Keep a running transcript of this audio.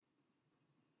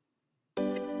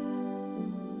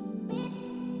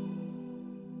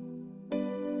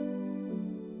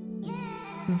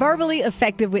Verbally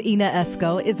Effective with Ina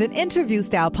Esco is an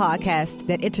interview-style podcast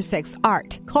that intersects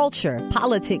art, culture,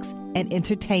 politics, and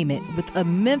entertainment with a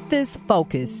Memphis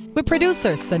focus. With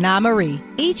producer Sana Marie.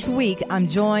 Each week, I'm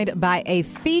joined by a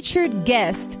featured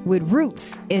guest with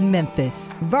roots in Memphis.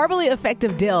 Verbally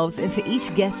Effective delves into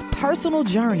each guest's personal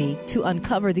journey to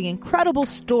uncover the incredible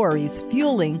stories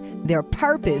fueling their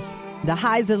purpose, the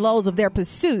highs and lows of their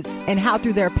pursuits, and how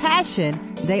through their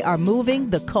passion, they are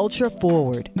moving the culture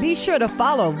forward. Be sure to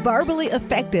follow Verbally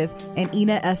Effective and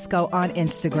Ina Esco on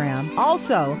Instagram.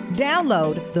 Also,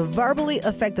 download the Verbally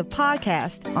Effective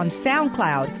podcast on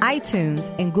SoundCloud,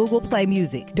 iTunes, and Google Play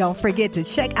Music. Don't forget to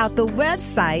check out the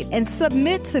website and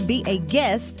submit to be a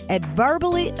guest at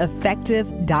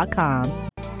verballyeffective.com.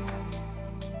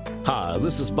 Hi,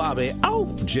 this is Bobby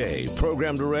J,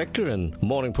 Program Director and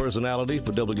Morning Personality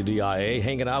for WDIA,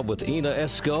 hanging out with Ina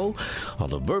Esco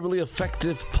on the Verbally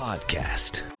Effective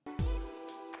Podcast.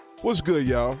 What's good,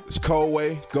 y'all? It's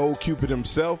Colway, Gold Cupid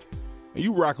himself, and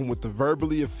you rocking with the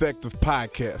Verbally Effective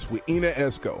Podcast with Ina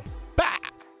Esco. Bah!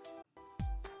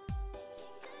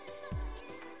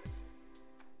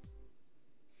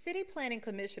 City Planning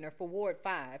Commissioner for Ward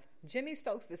 5, Jimmy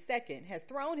Stokes II, has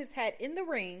thrown his hat in the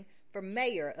ring for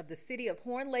mayor of the city of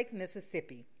Horn Lake,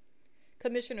 Mississippi.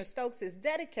 Commissioner Stokes is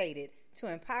dedicated to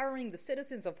empowering the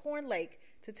citizens of Horn Lake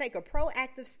to take a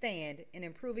proactive stand in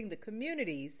improving the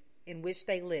communities in which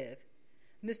they live.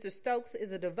 Mr. Stokes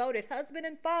is a devoted husband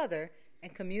and father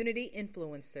and community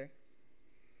influencer.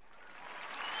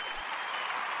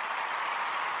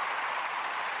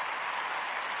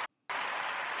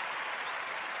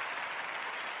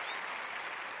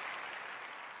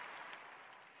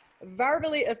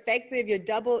 Verbally Effective, your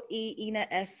double E, Ina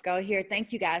Esco here.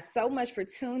 Thank you guys so much for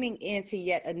tuning in to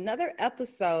yet another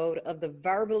episode of the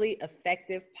Verbally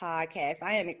Effective Podcast.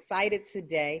 I am excited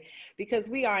today because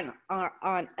we are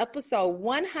on episode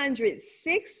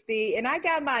 160, and I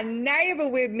got my neighbor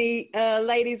with me,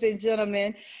 ladies and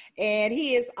gentlemen, and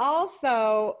he is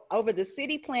also over the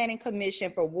City Planning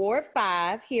Commission for Ward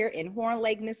 5 here in Horn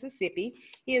Lake, Mississippi.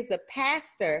 He is the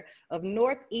pastor of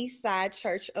Northeast Side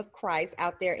Church of Christ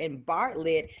out there in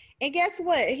Bartlett. And guess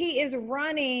what? He is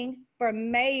running for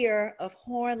mayor of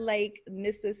Horn Lake,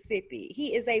 Mississippi.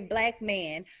 He is a black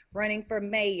man running for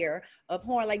mayor of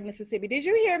Horn Lake, Mississippi. Did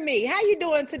you hear me? How you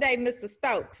doing today, Mr.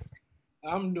 Stokes?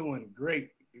 I'm doing great.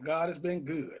 God has been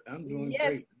good. I'm doing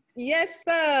great. Yes,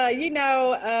 sir. You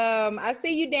know, I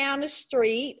see you down the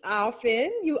street often.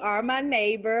 You are my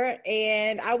neighbor,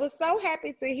 and I was so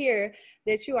happy to hear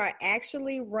that you are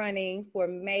actually running for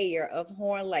mayor of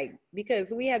Horn Lake,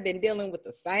 because we have been dealing with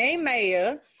the same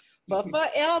mayor for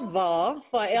forever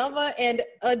and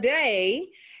a day.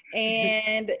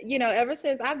 And, you know, ever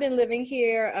since I've been living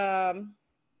here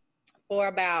for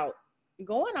about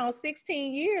going on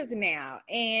 16 years now,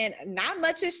 and not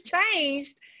much has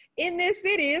changed in this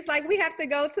city. It's like we have to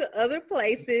go to other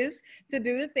places to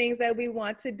do the things that we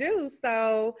want to do.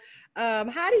 So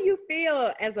how do you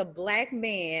feel as a black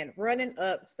man running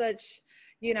up such,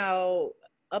 you know,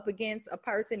 up against a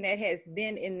person that has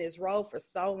been in this role for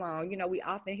so long? You know, we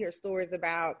often hear stories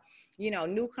about, you know,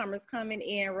 newcomers coming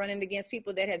in, running against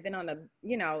people that have been on the,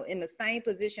 you know, in the same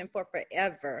position for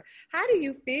forever. How do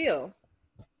you feel?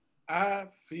 I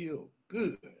feel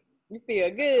good. You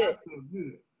feel good?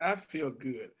 I feel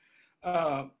good.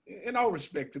 In all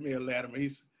respect to Mayor Latimer,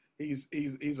 he's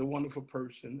a wonderful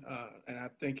person, and I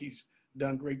think he's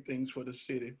done great things for the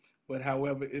city. But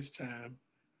however, it's time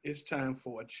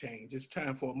for a change. It's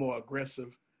time for a more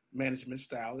aggressive management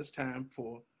style. It's time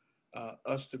for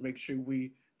us to make sure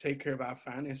we take care of our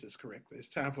finances correctly. It's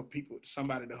time for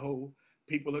somebody to hold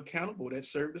people accountable that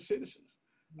serve the citizens.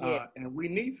 Yeah. And we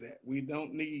need that. We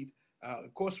don't need,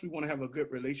 of course, we want to have a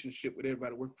good relationship with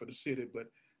everybody working for the city, but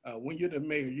when you're the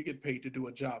mayor, you get paid to do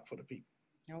a job for the people.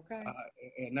 Okay.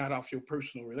 And not off your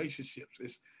personal relationships.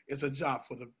 It's a job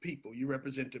for the people. You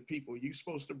represent the people. You're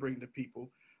supposed to bring the people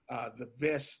the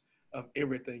best of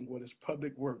everything, whether it's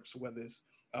public works, whether it's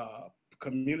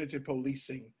community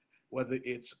policing, whether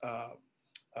it's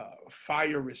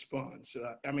fire response.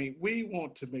 I mean, we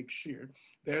want to make sure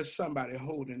there's somebody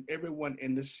holding everyone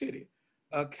in the city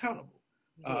accountable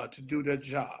to do their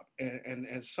job.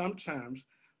 And sometimes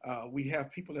we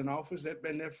have people in office that have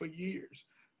been there for years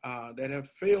that have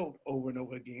failed over and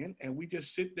over again, and we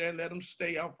just sit there and let them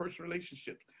stay our personal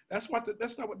relationships. That's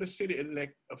not what the city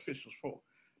elect officials for.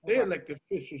 They elect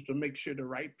officials to make sure the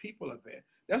right people are there.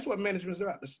 That's what management is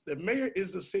about. The mayor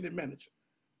is the city manager.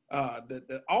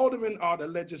 The aldermen are the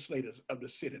legislators of the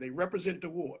city. They represent the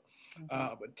ward,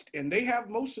 and they have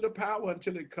most of the power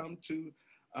until it comes to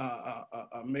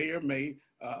mayor may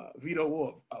veto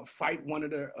or fight one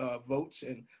of their votes.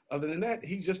 And other than that,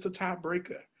 he's just a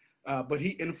tiebreaker. But he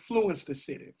influenced the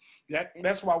city.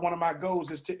 That's why one of my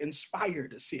goals is to inspire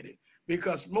the city,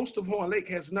 because most of Horn Lake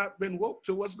has not been woke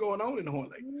to what's going on in Horn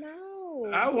Lake. No.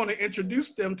 I want to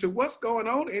introduce them to what's going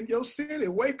on in your city.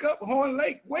 Wake up, Horn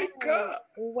Lake. Wake up.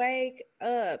 Wake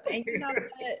up. And you know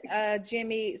what,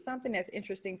 Jimmy, something that's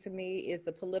interesting to me is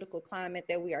the political climate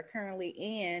that we are currently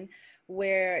in,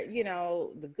 where, you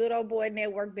know, the Good Old Boy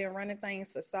Network been running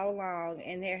things for so long,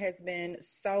 and there has been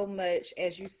so much,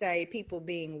 as you say, people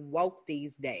being woke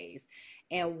these days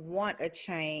and want a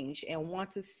change and want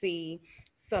to see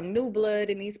some new blood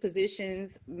in these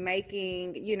positions,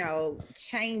 making, you know,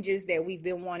 changes that we've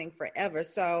been wanting forever.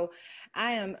 So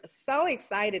I am so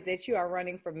excited that you are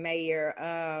running for mayor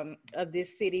of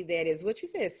this city that is, what you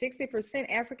said,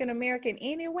 60% African-American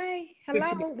anyway?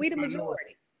 Hello, we the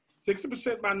majority.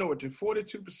 60% minority,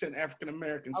 42%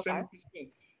 African-American, okay. 7%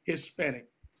 Hispanic.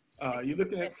 You're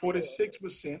looking at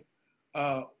 46%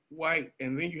 white,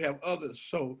 and then you have others.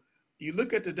 So you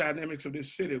look at the dynamics of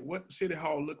this city. What City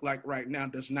Hall look like right now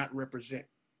does not represent.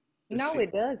 No,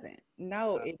 it doesn't.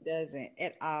 No, it doesn't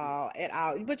at all, at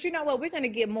all. But you know what? We're going to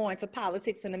get more into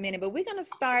politics in a minute, but we're going to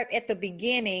start at the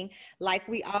beginning, like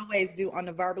we always do on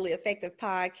the Verbally Effective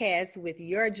podcast, with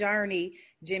your journey,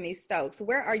 Jimmy Stokes.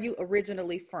 Where are you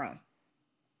originally from?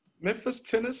 Memphis,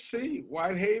 Tennessee,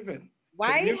 Whitehaven.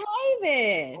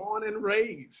 Whitehaven. Born and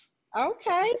raised.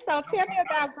 Okay, so tell me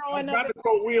about growing up. I'm about to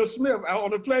quote Will Smith out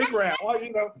on the playground.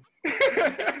 You know.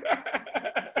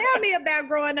 Tell me about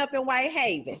growing up in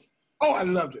Whitehaven. Oh, I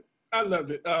loved it.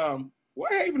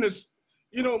 Whitehaven is,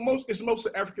 you know, it's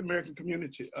mostly African American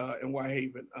community in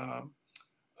Whitehaven.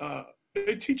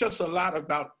 They teach us a lot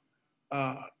about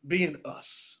being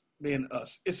us.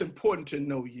 It's important to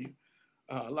know you.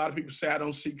 A lot of people say I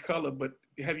don't see color, but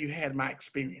have you had my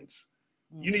experience?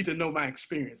 You need to know my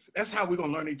experience. That's how we're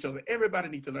going to learn each other. Everybody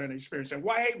needs to learn their experience. And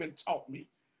Whitehaven taught me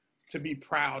to be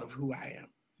proud of who I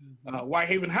am.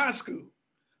 Whitehaven High School,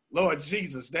 Lord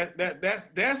Jesus,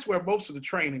 that's where most of the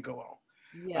training go on.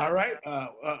 Yeah. All right.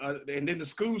 And then the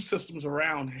school systems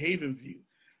around Havenview,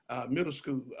 middle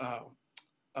school.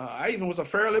 I even was a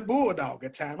Fairleigh Bulldog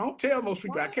at time. I don't tell most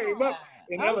people. Wow. I came up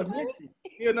in elementary,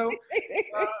 you know.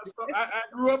 So I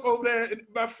grew up over there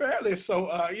by Fairleigh.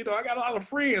 So, you know, I got a lot of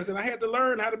friends, and I had to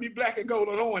learn how to be black and gold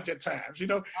and orange at times, you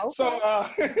know. Okay. So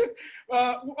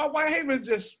Whitehaven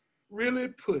just really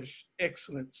pushed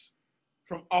excellence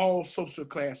from all social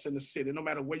class in the city, no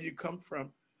matter where you come from,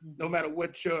 no matter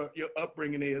what your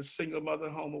upbringing is, single mother,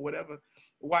 home, or whatever.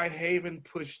 Whitehaven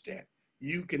pushed that.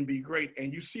 You can be great.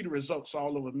 And you see the results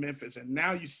all over Memphis. And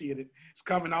now you see it's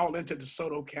coming all into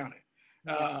DeSoto County.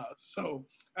 Yeah.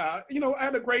 You know, I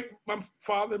had my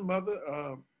father and mother,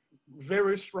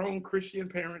 very strong Christian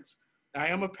parents. I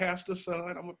am a pastor's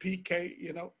son. I'm a PK,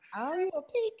 you know. Oh, you're a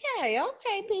PK.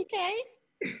 Okay, PK.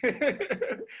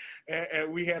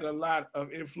 and we had a lot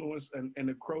of influence in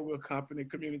the Kroger company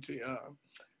community.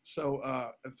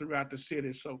 Throughout the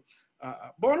city. So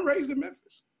born and raised in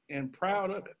Memphis and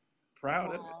proud of it.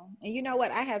 Proud of it. And you know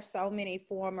what? I have so many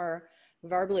former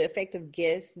verbally effective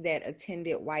guests that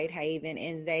attended Whitehaven,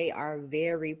 and they are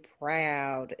very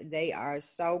proud. They are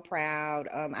so proud.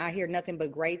 I hear nothing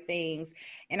but great things.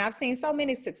 And I've seen so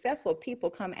many successful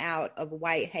people come out of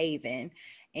Whitehaven.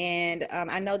 And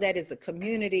I know that is a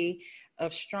community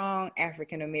of strong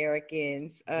African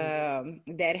Americans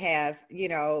that have, you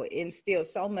know, instilled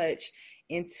so much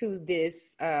into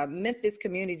this Memphis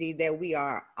community that we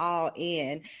are all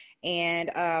in. And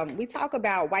we talk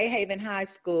about Whitehaven High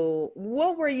School.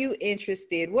 What were you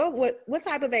interested? What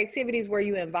type of activities were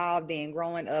you involved in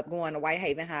growing up, going to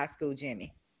Whitehaven High School,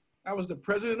 Jimmy? I was the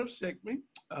president of SECME.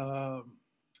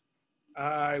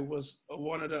 I was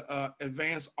one of the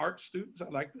advanced art students. I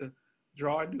like to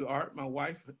draw and do art. My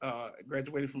wife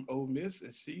graduated from Ole Miss,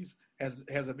 and she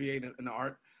has a BA in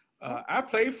art. I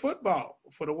played football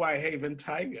for the Whitehaven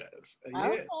Tigers.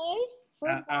 Okay.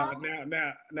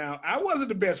 Now, I wasn't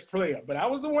the best player, but I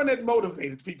was the one that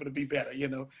motivated people to be better, you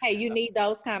know. Hey, you need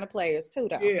those kind of players too,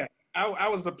 though. Yeah, I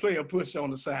was the player push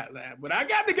on the sideline, but I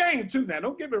got the game too now.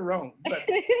 Don't get me wrong. But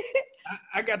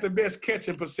I got the best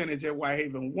catching percentage at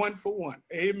Whitehaven, 1 for 1.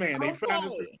 Amen. Okay. They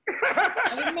found it.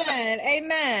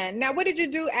 Amen. Now, what did you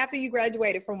do after you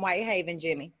graduated from Whitehaven,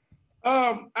 Jimmy?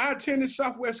 I attended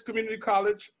Southwest Community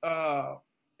College,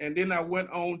 and then I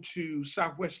went on to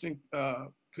Southwestern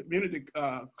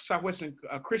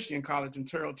Christian College in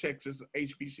Terrell, Texas,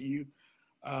 HBCU.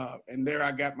 And there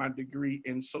I got my degree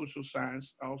in social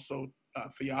science, also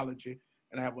theology,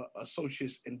 and I have an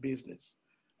associate's in business.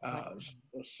 Wow.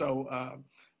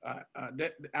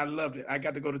 I loved it. I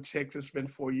got to go to Texas,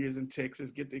 spend 4 years in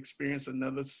Texas, get to experience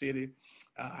another city,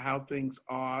 how things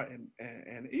are,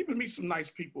 and even meet some nice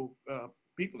people,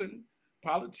 people in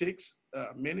politics,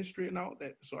 ministry, and all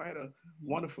that. So I had a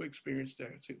wonderful experience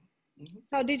there too. Mm-hmm.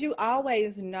 So did you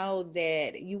always know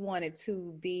that you wanted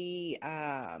to be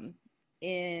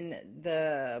in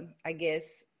the, I guess,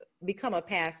 become a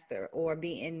pastor or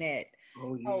be in that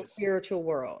Oh, whole yes. spiritual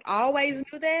world? Always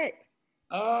knew that?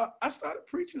 I started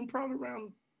preaching probably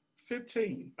around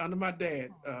 15 under my dad.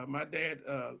 My dad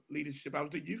leadership. I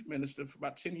was the youth minister for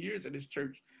about 10 years at this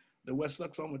church, the West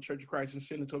Luxoma Church of Christ in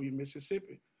San Antonio,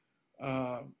 Mississippi.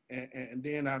 And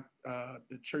then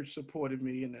the church supported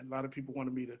me, and a lot of people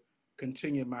wanted me to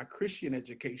continue my Christian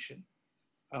education.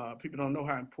 People don't know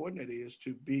how important it is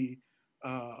to be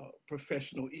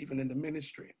professional, even in the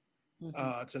ministry,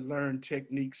 to learn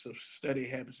techniques of study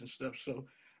habits and stuff. So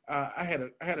I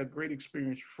had a great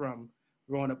experience from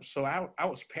growing up. So I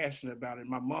was passionate about it.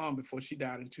 My mom, before she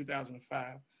died in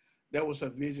 2005, that was her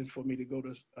vision for me to go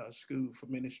to school for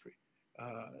ministry.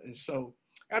 And so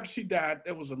after she died,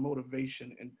 that was a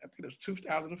motivation. And I think it was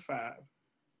 2005.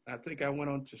 I think I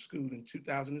went on to school in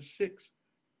 2006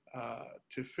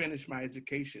 to finish my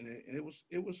education. And it was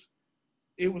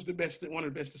one of the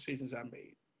best decisions I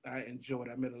made. I enjoyed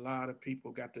it. I met a lot of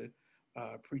people, got to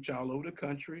preach all over the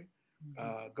country,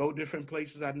 go different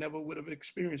places I never would have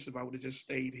experienced if I would have just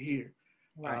stayed here.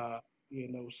 Right.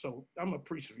 So I'm a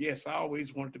preacher. Yes, I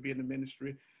always wanted to be in the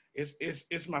ministry.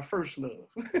 It's my first love.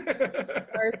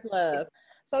 First love.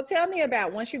 So tell me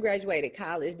about, once you graduated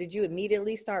college, did you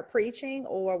immediately start preaching,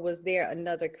 or was there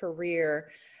another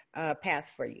career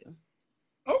path for you?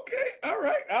 Okay,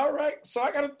 all right. So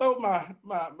I got to throw my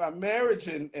marriage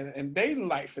and dating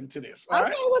life into this. All okay,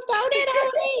 right? well, throw that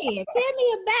on in. Tell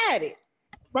me about it.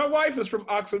 My wife is from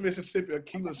Oxford, Mississippi,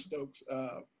 Akila Stokes,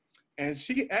 and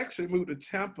she actually moved to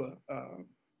Tampa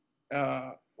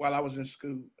while I was in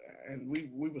school, and we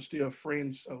were still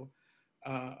friends. So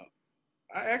I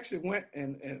actually went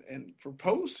and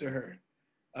proposed to her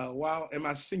while in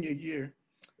my senior year.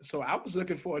 So I was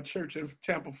looking for a church in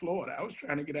Tampa, Florida. I was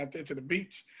trying to get out there to the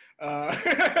beach. You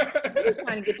were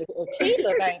trying to get the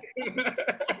Akila,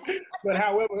 baby. But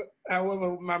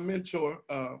however, my mentor,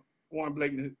 Warren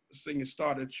Blakely Sr.,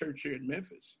 started a church here in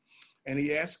Memphis. And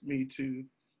he asked me to,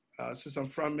 since I'm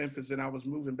from Memphis and I was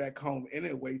moving back home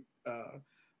anyway,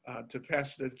 to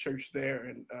pastor the church there,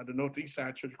 and the Northeast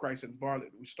Side Church of Christ in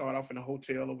Bartlett. We started off in a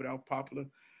hotel over there, Poplar.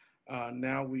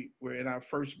 Now we're in our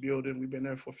first building. We've been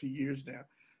there for a few years now.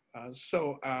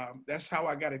 So that's how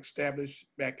I got established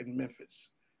back in Memphis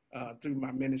through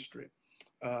my ministry,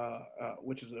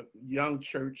 which is a young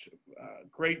church,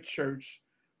 great church.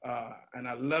 And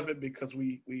I love it because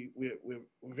we're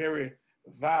very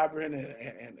vibrant,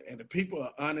 and the people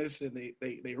are honest, and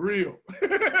they real.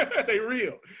 They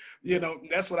real.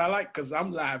 That's what I like, because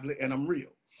I'm lively and I'm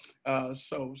real.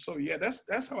 So yeah,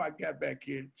 that's how I got back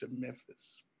here to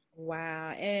Memphis.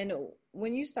 Wow. And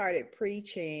when you started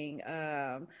preaching,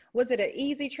 was it an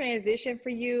easy transition for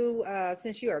you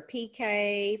since you are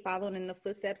PK, following in the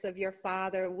footsteps of your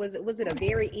father? Was it a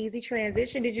very easy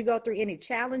transition? Did you go through any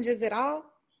challenges at all?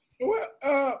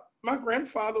 Well, my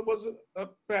grandfather was a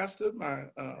pastor,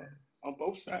 on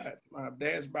both sides, my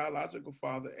dad's biological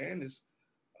father and his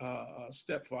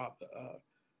stepfather.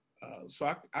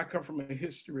 So I come from a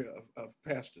history of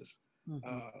pastors.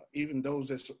 Even those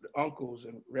as uncles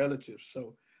and relatives.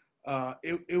 So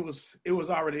it was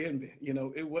already in me.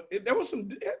 There was some.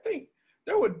 I think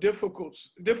there were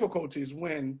difficulties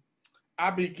when I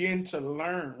began to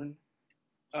learn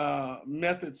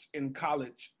methods in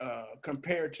college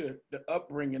compared to the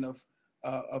upbringing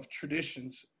of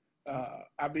traditions.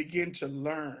 I began to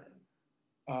learn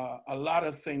a lot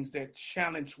of things that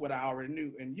challenge what I already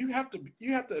knew, and you have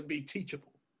to be teachable.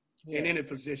 Yeah. In any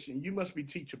position, you must be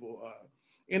teachable.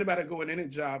 Anybody go in any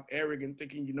job arrogant,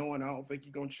 thinking you know, and I don't think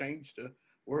you're gonna change the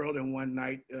world in one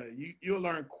night. You'll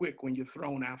learn quick when you're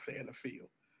thrown out there in the field.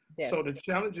 Yeah. So the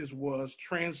challenges was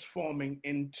transforming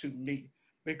into me,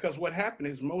 because what happened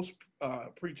is most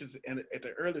preachers at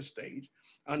the early stage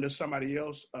under somebody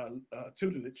else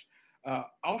tutelage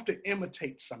often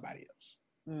imitate somebody else.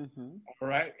 All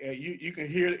right, you can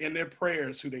hear in their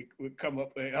prayers who they would come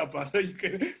up under. You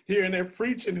can hear in their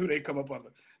preaching who they come up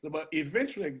under. But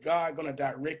eventually, God going to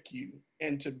direct you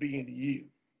into being you,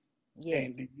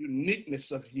 and the uniqueness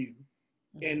of you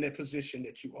in the position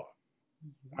that you are.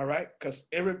 All right, because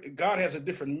God has a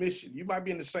different mission. You might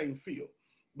be in the same field,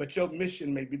 but your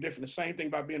mission may be different. The same thing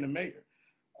about being a mayor.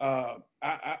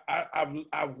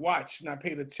 I've watched and I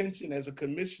paid attention as a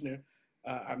commissioner.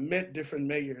 I met different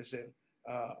mayors,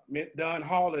 Don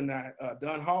Hall and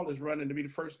Don Hall is running to be the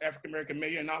first African-American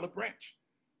mayor in Olive Branch.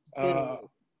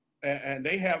 And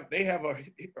they have a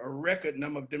record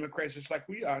number of Democrats, just like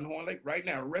we are in Horn Lake right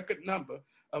now, a record number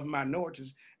of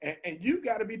minorities. And you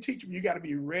got to be teachable. You got to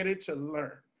be ready to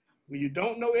learn. Well, you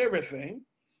don't know everything,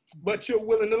 but you're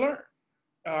willing to learn.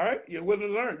 All right? You're willing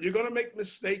to learn. You're going to make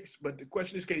mistakes, but the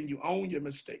question is, can you own your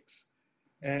mistakes?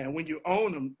 And when you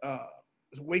own them,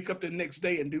 wake up the next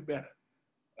day and do better.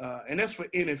 And that's for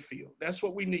any field. That's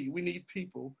what we need. We need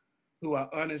people who are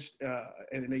honest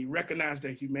and they recognize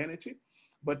their humanity,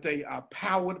 but they are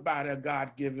powered by their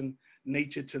God-given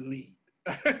nature to lead.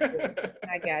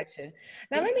 I got you.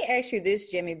 Now, let me ask you this,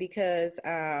 Jimmy, because,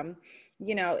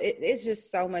 it's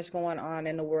just so much going on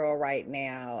in the world right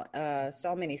now.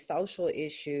 So many social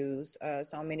issues,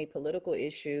 so many political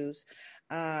issues.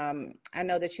 I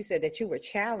know that you said that you were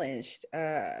challenged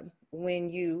when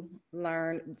you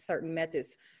learned certain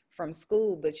methods from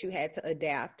school, but you had to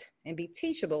adapt and be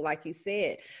teachable, like you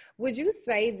said. Would you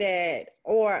say that,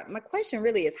 or my question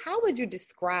really is, how would you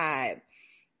describe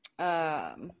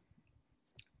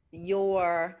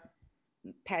your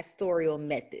pastoral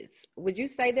methods? Would you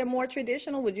say they're more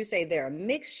traditional? Would you say they're a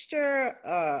mixture,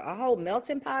 a whole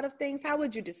melting pot of things? How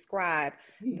would you describe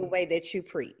the way that you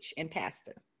preach and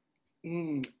pastor?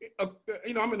 I'm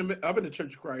in the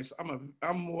Church of Christ. I'm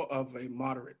more of a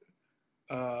moderate,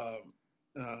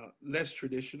 less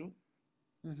traditional.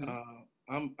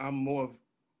 I'm more of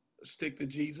stick to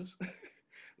Jesus,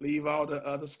 leave all the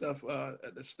other stuff,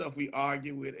 the stuff we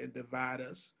argue with and divide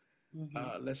us.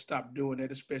 Let's stop doing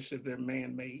that, especially if they're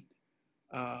man-made.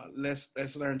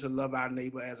 Let's learn to love our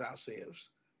neighbor as ourselves,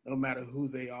 no matter who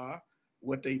they are,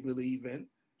 what they believe in.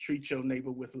 Treat your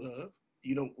neighbor with love.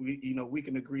 We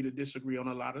can agree to disagree on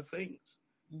a lot of things,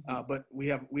 but we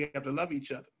have to love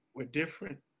each other. We're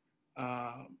different.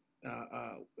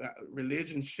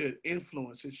 Religion should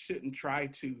influence. It shouldn't try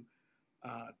to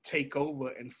take over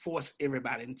and force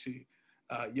everybody into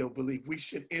your belief. We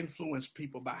should influence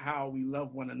people by how we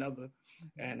love one another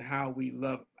and how we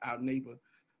love our neighbor.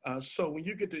 So when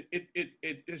you get to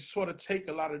it sort of take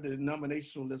a lot of the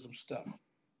denominationalism stuff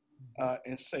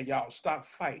and say, y'all, stop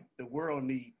fight. The world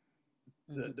need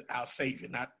our Savior.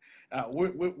 Not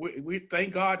we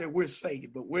thank God that we're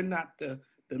saved, but we're not the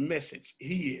message.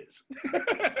 He is.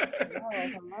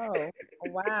 Hello.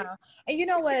 Wow. And you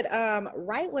know what?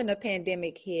 Right when the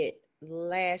pandemic hit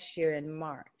last year in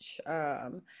March,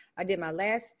 I did my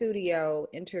last studio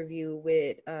interview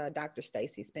with Dr.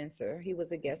 Stacy Spencer. He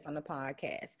was a guest on the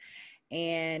podcast.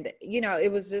 And,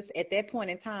 it was just at that point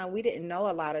in time, we didn't know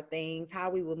a lot of things, how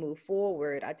we would move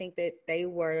forward. I think that they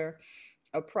were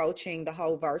approaching the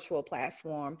whole virtual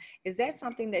platform. Is that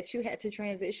something that you had to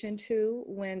transition to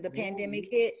when the pandemic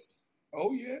hit?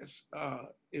 Oh, yes.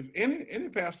 If any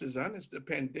pastor is honest, the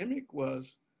pandemic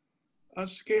was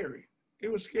scary. It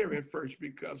was scary at first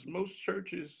because most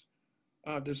churches,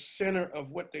 the center of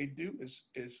what they do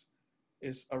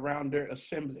is around their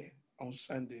assembly on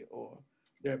Sunday or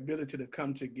their ability to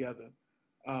come together.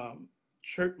 A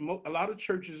lot of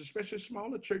churches, especially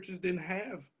smaller churches, didn't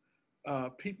have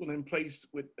people in place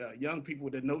with young people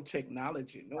that know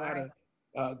technology, know how to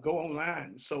go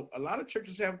online. So a lot of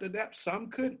churches have to adapt.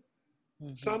 Some couldn't.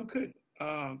 Some couldn't.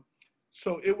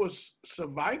 So it was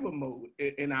survival mode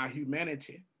in our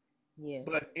humanity. Yes.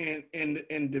 But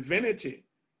in divinity,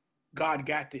 God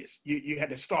got this. You had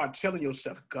to start telling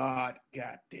yourself, God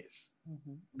got this.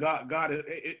 God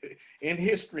in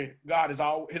history,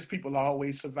 his people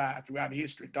always survived throughout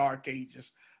history, dark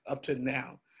ages up to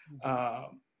now.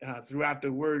 Throughout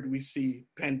the word, we see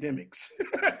pandemics.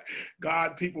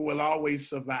 People will always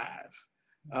survive.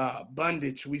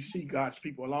 Bondage, we see God's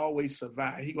people will always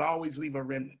survive. He will always leave a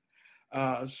remnant.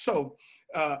 So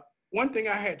one thing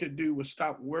I had to do was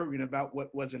stop worrying about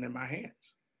what wasn't in my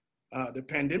hands. The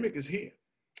pandemic is here.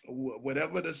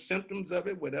 Whatever the symptoms of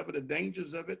it, whatever the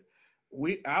dangers of it,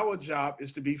 our job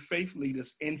is to be faith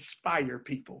leaders, inspire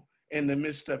people in the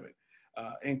midst of it.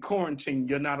 In quarantine,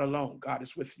 you're not alone. God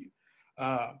is with you.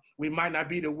 We might not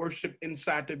be to worship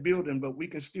inside the building, but we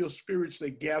can still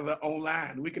spiritually gather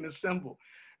online. We can assemble.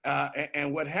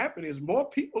 And what happened is more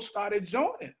people started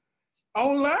joining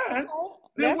online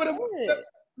than would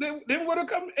have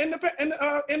come in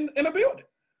the building.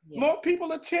 Yeah. More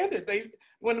people attended.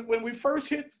 When we first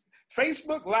hit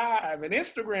Facebook Live and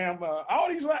Instagram, all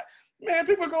these man,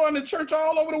 people are going to church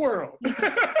all over the world.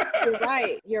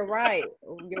 You're right.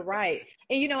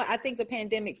 And, I think the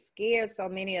pandemic scared so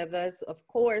many of us. Of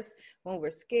course, when we're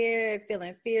scared,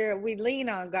 feeling fear, we lean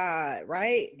on God,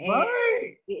 right? And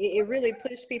it really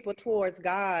pushed people towards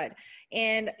God.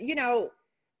 And,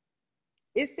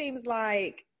 it seems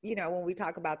like when we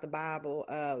talk about the Bible,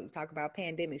 talk about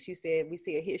pandemics, you said we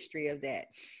see a history of that.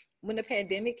 When the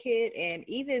pandemic hit, and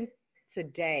even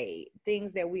today,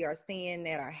 things that we are seeing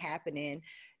that are happening,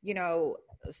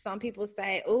 some people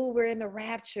say, oh, we're in the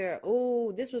rapture.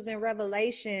 Oh, this was in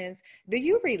Revelations. Do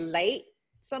you relate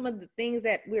some of the things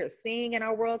that we're seeing in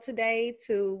our world today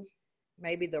to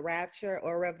maybe the rapture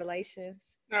or Revelations?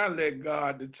 I'll let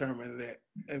God determine that.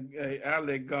 I'll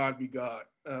let God be God.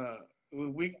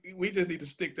 We just need to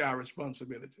stick to our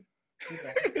responsibility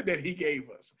that He gave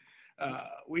us.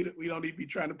 We don't need to be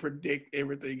trying to predict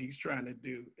everything He's trying to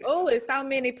do. Oh, it's so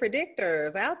many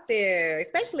predictors out there,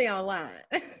 especially online.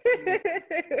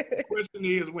 The question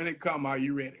is, when it comes, are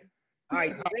you ready? Are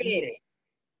you ready?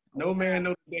 No man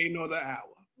knows the day nor the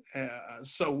hour.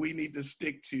 So we need to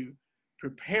stick to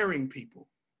preparing people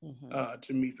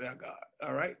to meet their God.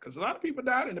 All right? Because a lot of people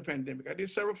died in the pandemic. I did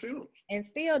several funerals. And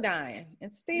still dying.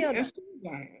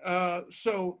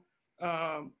 So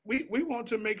we want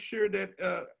to make sure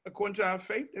that, according to our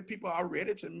faith, that people are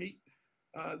ready to meet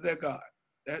their God.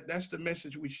 That's the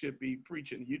message we should be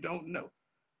preaching. You don't know.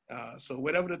 So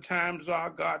whatever the times are,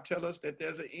 God tell us that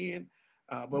there's an end.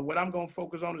 But what I'm going to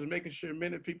focus on is making sure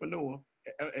many people know Him,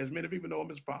 as many people know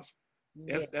Him as possible.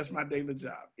 That's my daily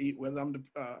job. Whether I'm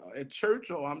at church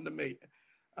or I'm the mayor,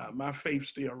 my faith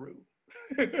still rules.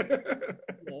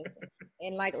 Yes.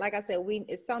 And like I said,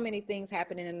 it's so many things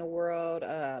happening in the world.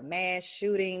 Mass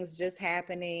shootings just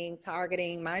happening,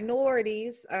 targeting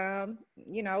minorities.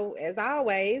 As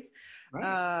always.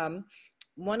 Right.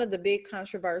 One of the big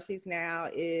controversies now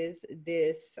is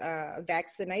this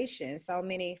vaccination. So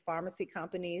many pharmacy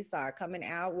companies are coming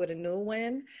out with a new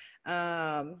one.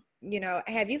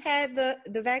 Have you had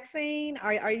the vaccine?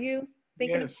 Are you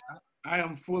thinking? Yes, I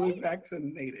am fully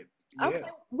vaccinated. Okay.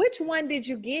 Yes. Which one did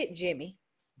you get, Jimmy?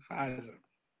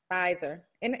 Pfizer.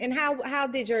 And how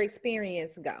did your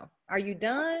experience go? Are you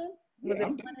done? Was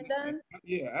it done?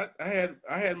 Yeah,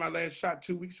 I had my last shot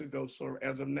 2 weeks ago. So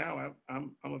as of now,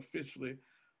 I'm officially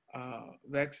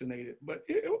vaccinated. But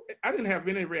I didn't have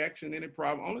any reaction, any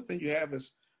problem. Only thing you have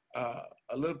is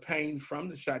a little pain from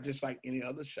the shot, just like any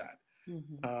other shot.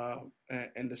 Mm-hmm.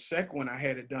 And the second one, I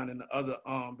had it done in the other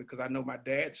arm because I know my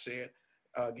dad said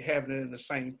having it in the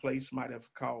same place might have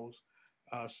caused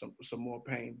some more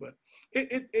pain. But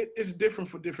it's different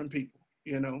for different people,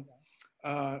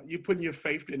 You're putting your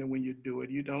faith in it when you do it.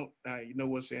 You don't, you know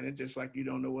what's in it, just like you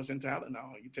don't know what's in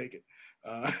Tylenol. You take it.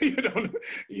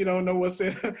 You don't know what's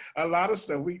in a lot of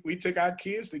stuff. We take our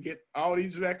kids to get all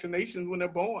these vaccinations when they're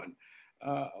born.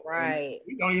 Right.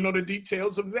 We don't even know the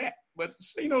details of that. But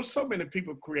so many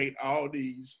people create all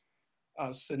these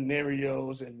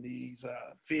scenarios and these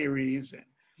theories.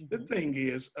 And the thing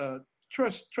is,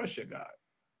 trust your God.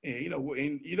 And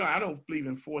I don't believe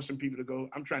in forcing people to go.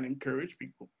 I'm trying to encourage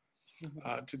people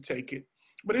to take it,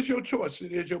 but it's your choice.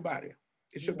 It is your body.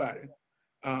 It's your body.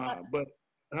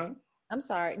 I'm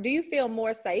sorry. Do you feel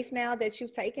more safe now that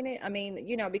you've taken it? I mean,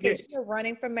 because you're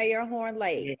running for Mayor Horn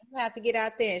Lake, you have to get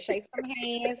out there and shake some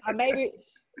hands, or maybe,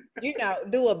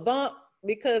 do a bump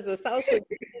because of social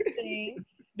distancing.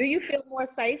 Do you feel more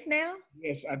safe now?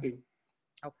 Yes, I do.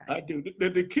 Okay. I do.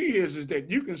 The key is that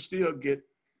you can still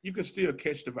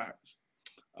catch the virus,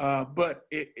 but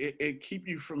it keep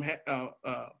you from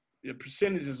the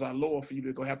percentages are lower for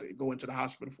you to have to go into the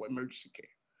hospital for emergency care.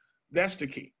 That's the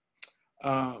key.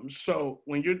 So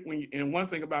and one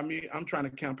thing about me, I'm trying to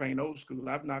campaign old school.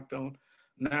 I've knocked on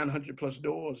 900 plus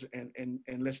doors in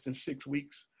less than 6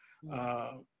 weeks.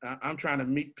 I'm trying to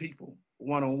meet people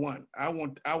one-on-one. I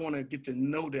want to get to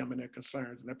know them and their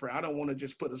concerns and their prayer. I don't want to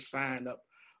just put a sign up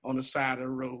on the side of the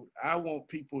road. I want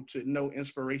people to know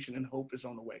inspiration and hope is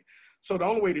on the way. So the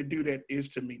only way to do that is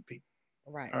to meet people.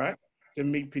 Right. All right. To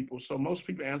meet people. So most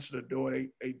people answer the door.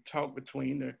 They talk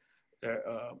between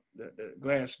the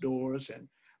glass doors, and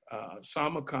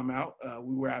some will come out.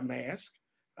 We wear our mask.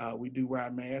 We do wear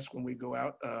our mask when we go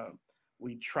out.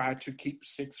 We try to keep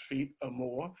 6 feet or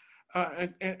more.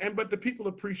 But the people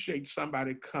appreciate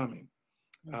somebody coming.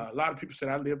 A lot of people said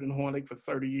I lived in Horn Lake for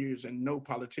 30 years and no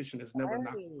politician has never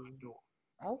knocked on my door.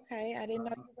 Okay, I didn't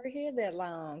know you were here that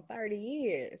long, 30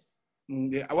 years.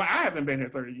 Yeah, well, I haven't been here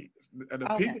 30 years. The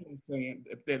people are saying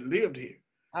that lived here.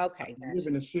 Okay. I live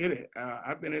in the city.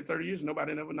 I've been here 30 years.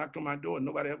 Nobody never knocked on my door.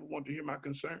 Nobody ever wanted to hear my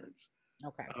concerns.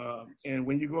 Okay. And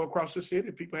when you go across the city,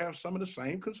 people have some of the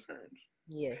same concerns.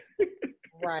 Yes.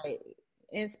 Right.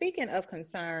 And speaking of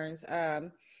concerns,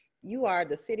 you are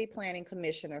the city planning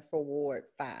commissioner for Ward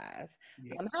 5.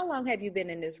 Yes. How long have you been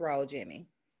in this role, Jimmy?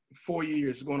 4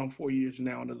 years, going on 4 years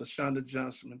now, under LaShonda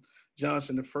Johnson,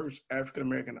 the first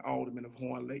African-American alderman of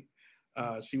Horn Lake.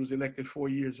 She was elected 4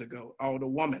 years ago,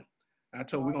 alderwoman. I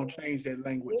told we're gonna change that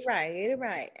language. You're right. You're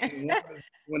right.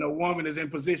 When a woman is in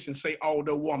position, say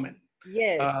older woman.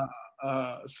 Yes.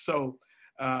 So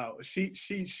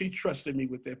she trusted me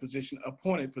with that position,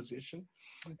 appointed position,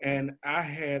 and I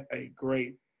had a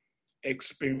great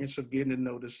experience of getting to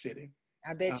know the city.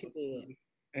 I bet you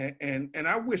did. And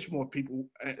I wish more people,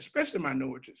 especially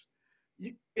minorities,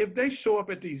 if they show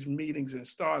up at these meetings and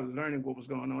start learning what was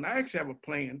going on. I actually have a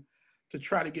plan to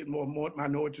try to get more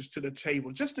minorities to the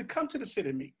table, just to come to the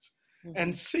city meetings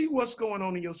and see what's going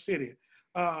on in your city.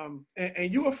 And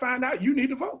you will find out you need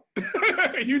to vote.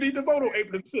 You need to vote on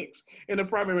April 6th in the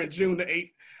primary and June the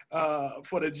 8th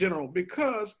for the general,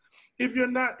 because if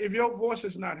your voice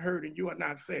is not heard and you are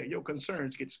not there, your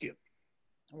concerns get skipped.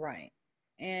 Right.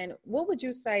 And what would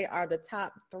you say are the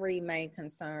top 3 main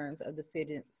concerns of the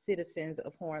citizens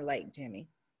of Horn Lake, Jimmy?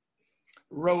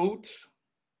 Roads.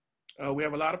 We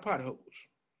have a lot of potholes.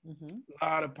 A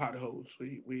lot of potholes.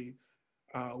 We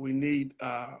need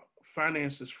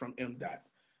finances from MDOT.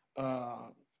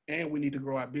 And we need to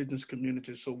grow our business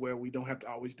community so where we don't have to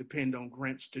always depend on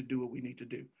grants to do what we need to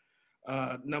do.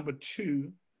 Number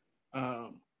 2,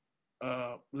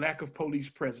 lack of police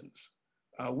presence.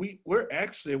 We're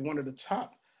actually one of the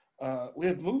top. We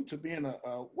have moved to being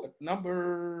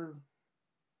number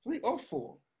 3 or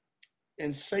 4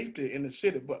 in safety in the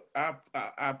city, but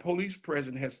our police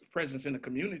presence in the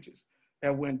communities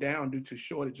have went down due to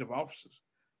shortage of officers.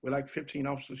 We're like 15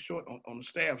 officers short on the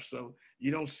staff, so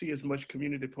you don't see as much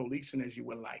community policing as you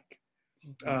would like.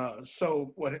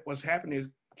 So what's happening is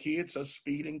kids are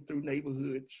speeding through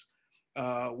neighborhoods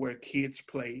where kids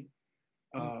play.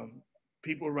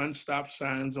 People run stop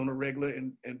signs on a regular,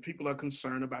 and people are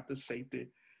concerned about the safety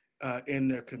in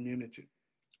their community.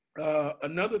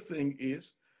 Another thing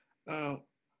is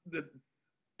that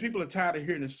people are tired of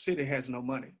hearing the city has no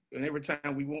money. And every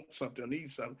time we want something or need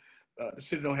something, the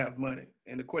city don't have money.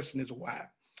 And the question is why?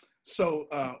 So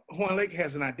Horn Lake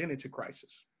has an identity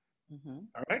crisis.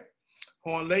 All right?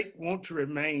 Horn Lake wants to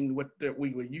remain what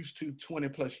we were used to 20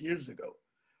 plus years ago.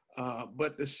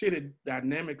 But the city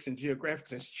dynamics and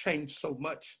geographics has changed so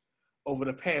much over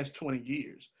the past 20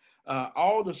 years.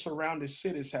 All the surrounding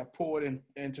cities have poured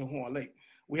into Horn Lake.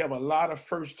 We have a lot of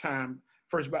first-time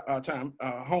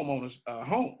homeowners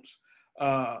homes.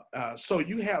 So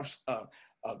you have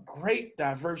a great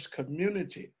diverse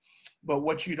community, but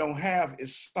what you don't have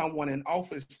is someone in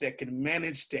office that can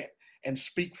manage that and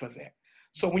speak for that.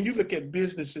 So when you look at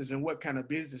businesses and what kind of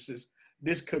businesses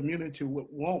this community would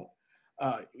want,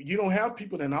 you don't have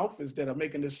people in office that are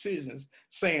making decisions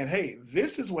saying, hey,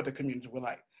 this is what the community would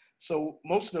like. So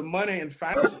most of the money and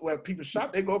finance where people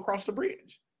shop, they go across the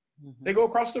bridge. They go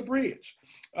across the bridge.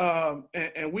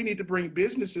 And we need to bring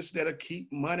businesses that'll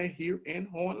keep money here in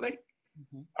Horn Lake.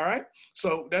 All right.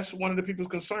 So that's one of the people's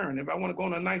concern. If I want to go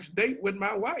on a nice date with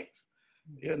my wife,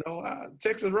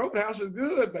 Texas Roadhouse is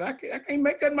good, but I can't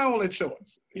make that my only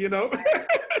choice. Memphis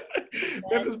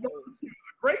Barbecue is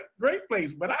a great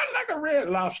place, but I like a Red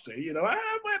Lobster. I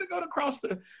might have to go across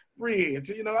the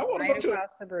bridge. I want to go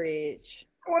across the bridge.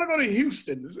 I want to go to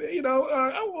Houston.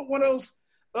 I want one of those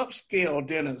upscale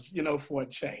dinners, for a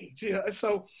change.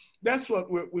 So that's what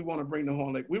we want to bring to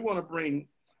Horn Lake. We want to bring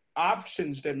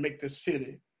options that make the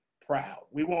city proud.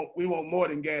 We want more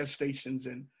than gas stations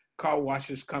and car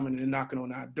washes coming and knocking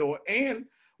on our door. And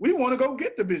we want to go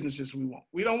get the businesses we want.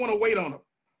 We don't want to wait on them.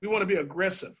 We want to be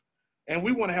aggressive. And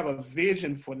we want to have a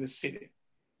vision for the city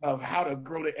of how to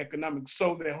grow the economics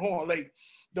so that Horn Lake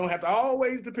don't have to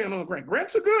always depend on a grant.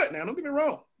 Grants are good now, don't get me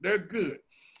wrong. They're good.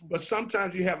 But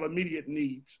sometimes you have immediate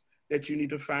needs that you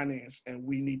need to finance, and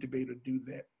we need to be able to do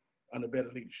that under better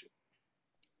leadership.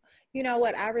 You know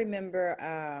what? I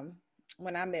remember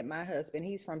when I met my husband,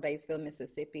 he's from Batesville,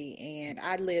 Mississippi, and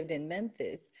I lived in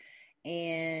Memphis.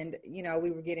 And, we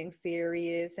were getting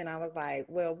serious, and I was like,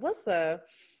 well,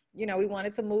 we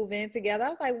wanted to move in together. I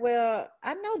was like, well,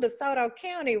 I know DeSoto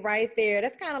County right there.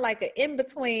 That's kind of like an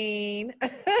in-between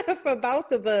for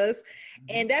both of us.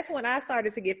 And that's when I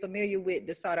started to get familiar with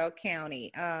DeSoto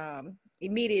County,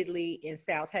 immediately in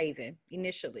South Haven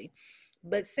initially.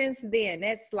 But since then,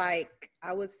 that's like,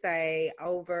 I would say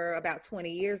over about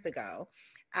 20 years ago,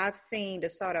 I've seen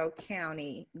DeSoto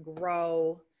County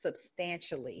grow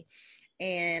substantially.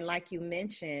 And like you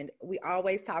mentioned, we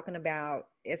always talking about,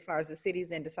 as far as the cities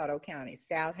in DeSoto County,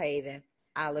 South Haven,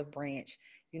 Olive Branch.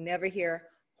 You never hear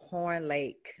Horn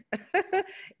Lake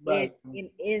Right.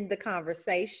 in the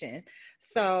conversation.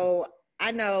 So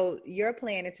I know you're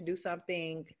planning to do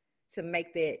something to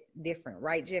make that different,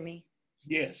 right, Jimmy?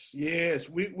 Yes.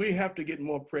 We have to get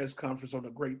more press conference on the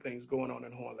great things going on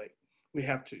in Horn Lake. We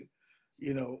have to.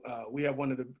 We have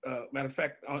one of the, matter of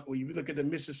fact, when you look at the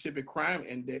Mississippi Crime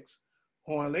Index,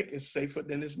 Horn Lake is safer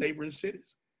than its neighboring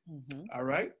cities. Mm-hmm. All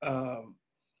right.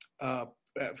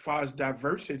 As far as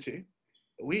diversity,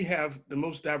 we have the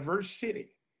most diverse city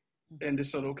in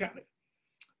DeSoto County.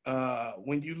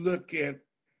 When you look at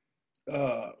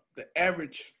the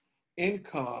average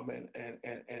income,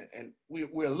 and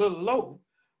we're a little low,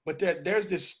 but there's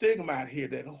this stigma out here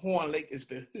that Horn Lake is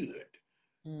the hood.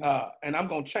 Mm-hmm. And I'm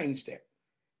going to change that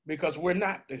because we're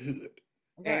not the hood.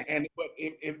 Right. But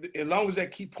if as long as they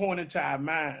keep pouring into our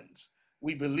minds,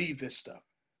 we believe this stuff.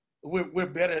 We're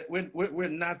better. We're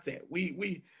not that.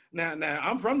 We now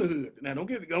I'm from the hood. Now don't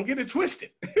get it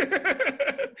twisted.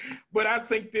 But I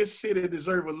think this city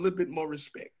deserves a little bit more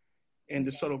respect in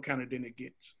DeSoto County than it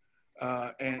gets.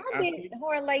 And how did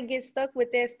Horn Lake get stuck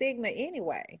with that stigma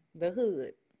anyway? The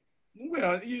hood.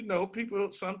 Well,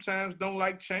 people sometimes don't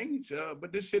like change,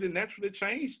 but this city naturally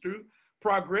changed through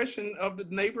progression of the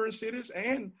neighboring cities,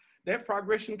 and that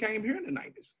progression came here in the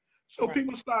 90s. So right.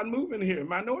 People started moving here.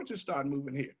 Minorities started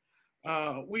moving here.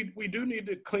 We do need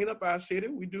to clean up our city.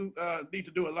 We do need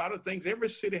to do a lot of things. Every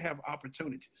city have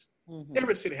opportunities. Mm-hmm.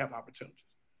 Every city have opportunities.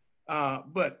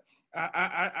 But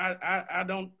I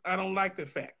don't like the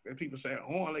fact that people say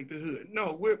Horn Lake the hood.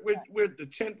 No, we're the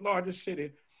 10th largest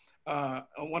city.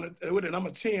 We're the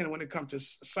number 10 when it comes to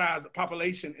size of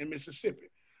population in Mississippi.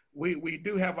 We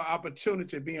do have an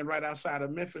opportunity being right outside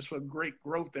of Memphis for great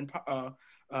growth and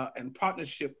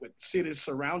partnership with cities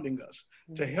surrounding us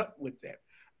to help with that.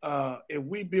 If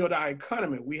we build our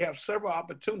economy, we have several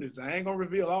opportunities. I ain't gonna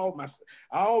reveal all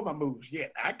my moves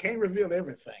yet. I can't reveal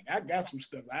everything. I got some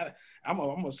stuff. I'm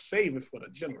gonna save it for the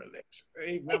general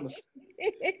election.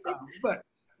 But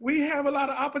we have a lot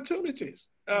of opportunities,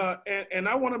 and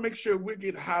I want to make sure we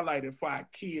get highlighted for our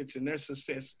kids and their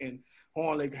success in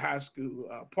Horn Lake High School.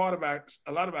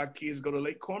 A lot of our kids go to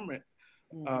Lake Cormorant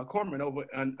over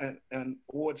and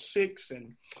Ward 6,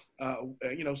 and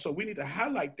so we need to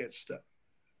highlight that stuff.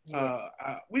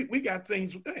 We got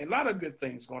things, a lot of good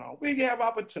things going on. We have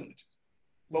opportunities,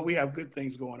 but we have good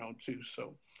things going on too.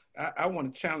 So I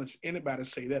want to challenge anybody to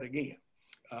say that again.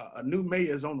 A new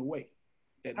mayor is on the way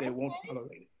that they won't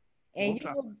tolerate it.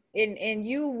 And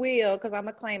you will, because I'm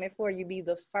going to claim it for you, be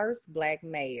the first Black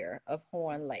mayor of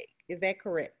Horn Lake. Is that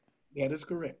correct? That is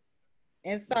correct.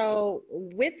 And so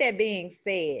with that being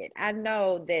said, I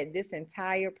know that this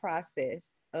entire process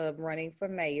of running for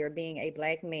mayor, being a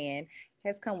Black man,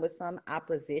 has come with some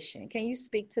opposition. Can you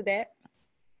speak to that?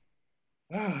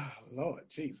 Lord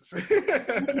Jesus.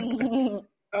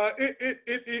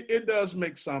 It does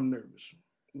make some nervous.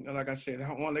 Like I said,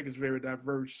 Horn Lake is very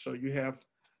diverse, so you have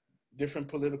different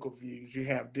political views. You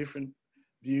have different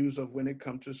views of when it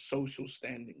comes to social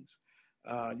standings.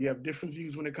 You have different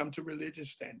views when it comes to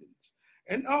religious standings.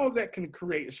 And all of that can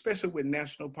create, especially with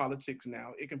national politics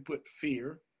now, it can put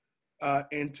fear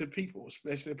into people,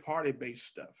 especially party-based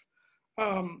stuff.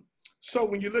 So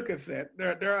when you look at that,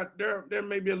 there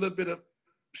may be a little bit of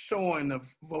showing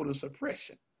of voter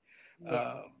suppression.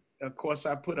 Yeah. Of course,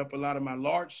 I put up a lot of my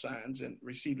large signs and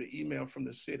received an email from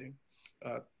the city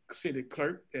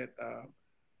clerk that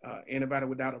anybody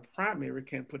without a primary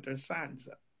can't put their signs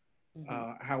up.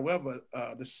 Mm-hmm. However,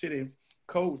 the city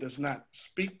code does not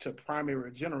speak to primary or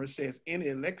general. It says any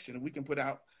election, we can put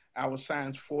out our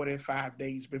signs 45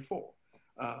 days before.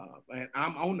 And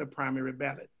I'm on the primary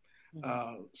ballot.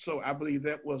 Mm-hmm. So I believe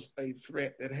that was a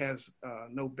threat that has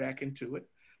no backing to it.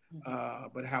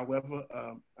 But however,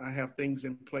 I have things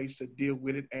in place to deal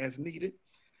with it as needed.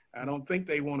 I don't think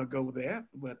they want to go there,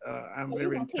 but I'm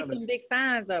very intelligent. Keep them big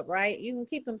signs up, right? You can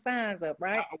keep them signs up,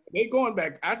 right? They're going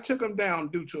back. I took them down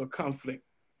due to a conflict,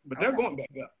 but they're going back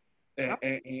up. And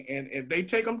if they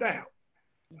take them down,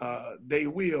 they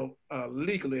will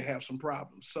legally have some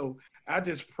problems. So I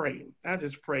just pray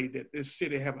that this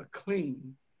city have a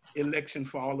clean election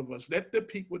for all of us. Let the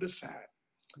people decide.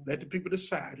 Let the people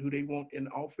decide who they want in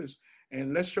office,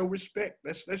 and let's show respect.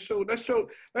 Let's show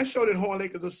that Horn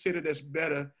Lake is a city that's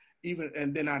better even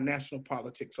and than our national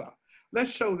politics are. Let's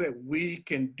show that we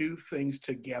can do things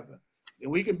together,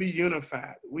 and we can be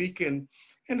unified. We can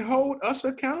hold us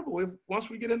accountable once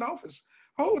we get in office.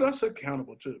 Hold us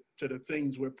accountable to the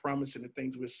things we're promising, the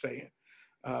things we're saying.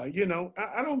 I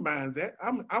don't mind that.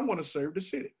 I want to serve the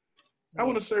city. I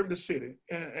want to serve the city,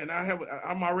 and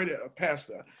I'm already a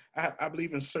pastor. I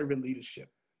believe in servant leadership.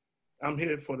 I'm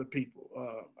here for the people.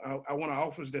 I want an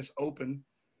office that's open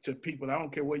to people. I don't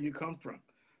care where you come from.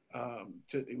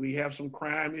 We have some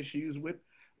crime issues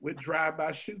with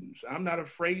drive-by shootings. I'm not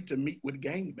afraid to meet with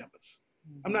gang members.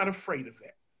 I'm not afraid of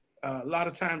that. A lot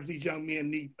of times these young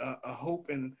men need a hope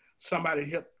and somebody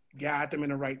to help guide them in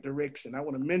the right direction. I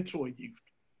want to mentor youth.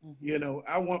 Mm-hmm. You know,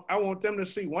 I want them to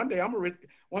see one day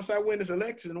once I win this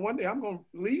election, one day I'm going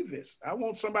to leave this. I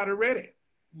want somebody ready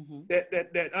Mm-hmm.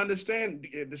 that understand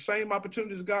the same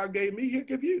opportunities God gave me, He'll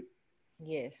give you.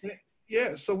 Yes.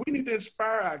 Yeah. So we need to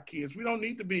inspire our kids. We don't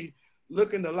need to be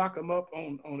looking to lock them up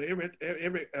on every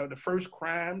the first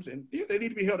crimes, and they need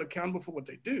to be held accountable for what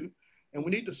they do. And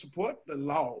we need to support the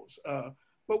laws,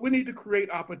 but we need to create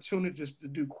opportunities to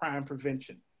do crime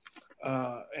prevention.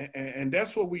 And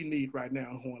that's what we need right now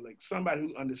in Horn Lake. Somebody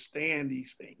who understands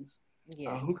these things,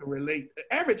 Yes. who can relate.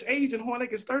 The average age in Horn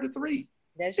Lake is 33.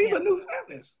 These are new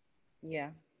families. Yeah.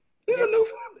 These are new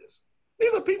families.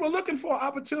 These are people looking for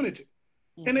opportunity.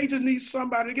 Mm-hmm. And they just need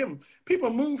somebody to give them. People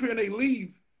move here and they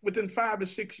leave within 5 to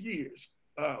 6 years.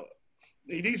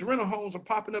 These rental homes are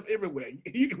popping up everywhere.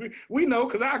 We know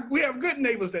because we have good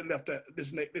neighbors that left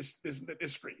this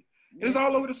street. And it's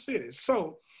all over the city.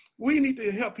 So we need to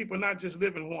help people not just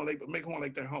live in Horn Lake, but make Horn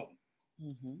Lake their home.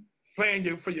 Mm-hmm.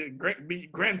 Plan for your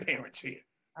grandparents here.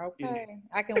 Okay. You know?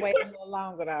 I can wait a little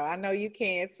longer though. I know you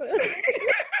can too.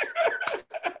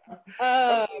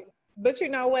 But you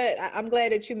know what? I'm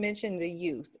glad that you mentioned the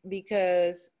youth,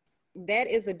 because that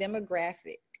is a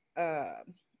demographic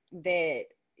that,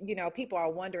 you know, people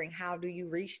are wondering, how do you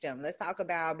reach them? Let's talk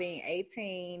about being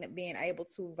 18, being able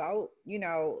to vote. You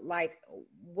know, like,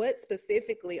 what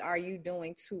specifically are you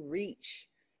doing to reach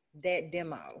that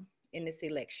demo in this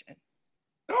election?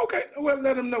 Okay, well,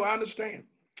 let them know. I understand.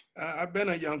 I've been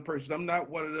a young person. I'm not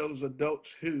one of those adults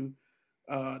who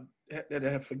that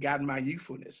have forgotten my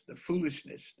youthfulness, the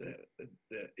foolishness, the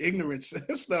ignorance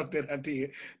stuff that I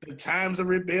did, the times of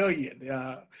rebellion.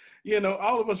 You know,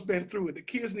 all of us been through it. The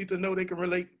kids need to know they can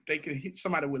relate. They can hit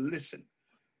somebody will listen.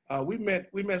 We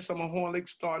met some of Horn Lake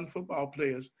starting football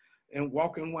players and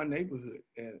walk in one neighborhood,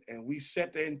 and we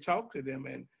sat there and talked to them,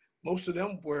 and most of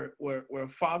them were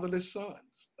fatherless sons.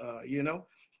 You know,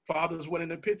 fathers went in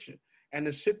the picture, and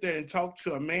to sit there and talk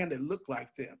to a man that looked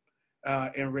like them.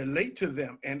 And relate to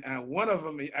them. And one of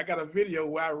them, I got a video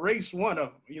where I raced one of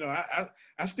them. You know,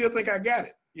 I still think I got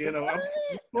it. You know, I'm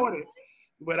 40,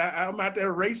 but I'm out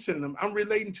there racing them. I'm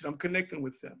relating to them, connecting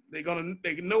with them. They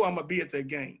know I'm gonna be at their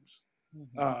games.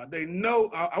 Mm-hmm. They know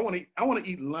I want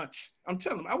to eat lunch. I'm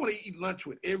telling them I want to eat lunch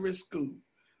with every school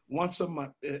once a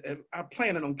month. I'm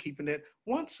planning on keeping that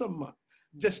once a month.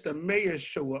 Just the mayors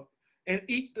show up and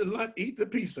eat the lunch, eat the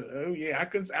pizza. Oh yeah,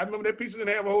 I remember that pizza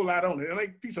didn't have a whole lot on it. I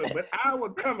like pizza, but I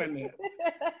would come in there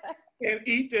and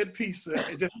eat that pizza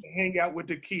and just hang out with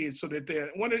the kids, so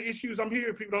that one of the issues I'm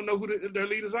hearing, people don't know who their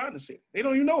leaders are in the city. They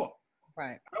don't even know them.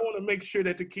 Right. I want to make sure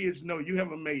that the kids know you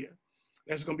have a mayor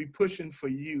that's going to be pushing for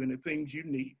you and the things you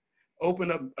need.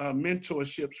 Open up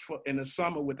mentorships in the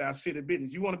summer with our city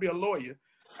business. You want to be a lawyer?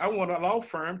 I want a law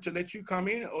firm to let you come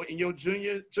in or in your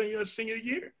junior or senior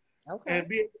year. Okay.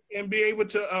 And be able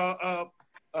to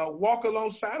walk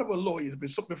alongside of a lawyer.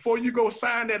 So before you go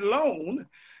sign that loan,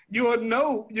 you'll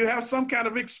know you have some kind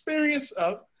of experience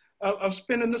of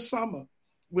spending the summer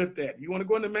with that. You want to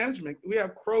go into management? We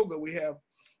have Kroger, we have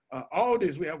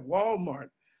Aldi's, we have Walmart.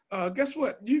 Guess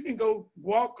what? You can go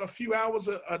walk a few hours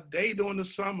a day during the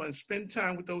summer and spend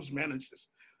time with those managers.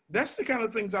 That's the kind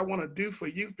of things I want to do for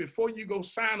you before you go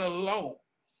sign a loan.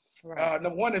 Right. The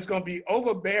one that's going to be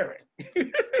overbearing,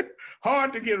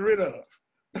 hard to get rid of,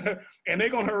 and they're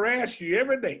going to harass you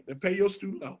every day to pay your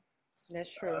student loan.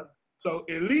 That's true. So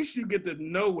at least you get to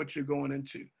know what you're going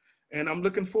into. And I'm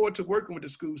looking forward to working with the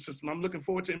school system. I'm looking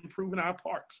forward to improving our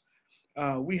parks.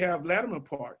 We have Latimer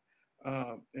Park,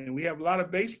 and we have a lot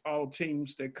of baseball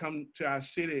teams that come to our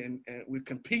city, and we're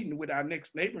competing with our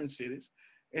next neighboring cities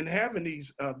and having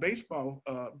these baseball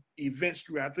events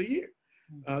throughout the year.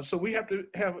 So we have to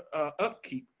have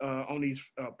upkeep on these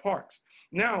parks.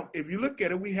 Now, if you look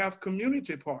at it, we have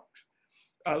community parks.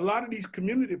 A lot of these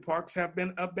community parks have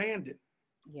been abandoned.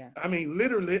 Yeah. I mean,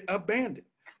 literally abandoned.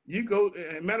 You go,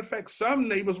 as a matter of fact, some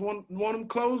neighbors want them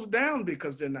closed down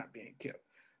because they're not being kept.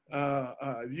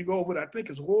 If you go over to, I think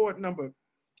it's Ward number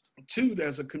 2,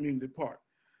 there's a community park.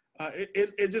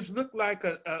 It just looked like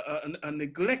a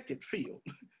neglected field.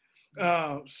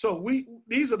 So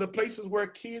these are the places where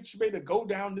kids should be able to go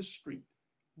down the street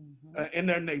in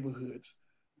their neighborhoods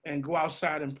and go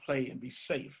outside and play and be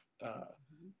safe.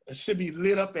 It should be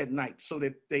lit up at night so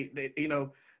that they you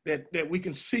know, that we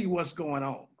can see what's going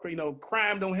on. You know,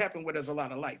 crime don't happen where there's a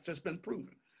lot of lights. That's been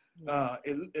proven.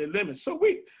 It limits. So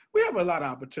we have a lot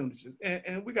of opportunities,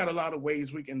 and we got a lot of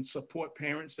ways we can support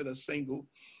parents that are single.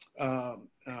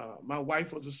 My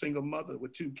wife was a single mother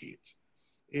with 2 kids,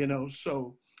 you know,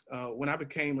 so when I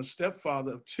became a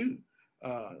stepfather of 2,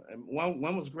 And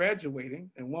one was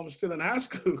graduating, and one was still in high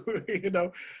school.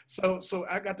 So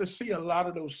I got to see a lot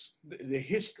of the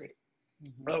history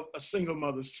of a single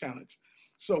mother's challenge.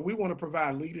 So we want to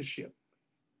provide leadership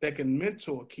that can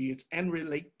mentor kids and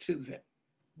relate to them.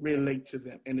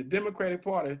 And the Democratic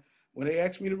Party, when they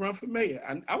asked me to run for mayor,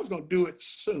 I was going to do it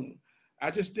soon. I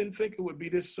just didn't think it would be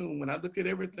this soon. When I looked at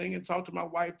everything and talked to my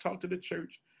wife, talked to the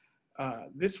church,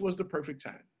 this was the perfect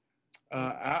time.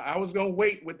 I was going to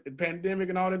wait with the pandemic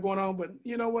and all that going on, but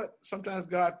you know what? Sometimes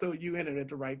God throw you in it at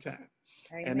the right time.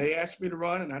 Amen. And they asked me to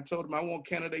run, and I told them I want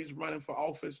candidates running for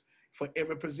office for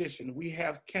every position. We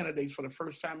have candidates for the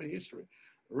first time in history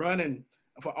running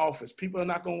for office. People are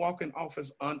not going to walk in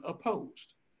office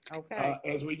unopposed,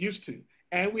 as we used to.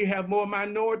 And we have more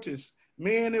minorities,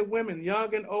 men and women,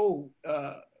 young and old,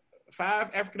 5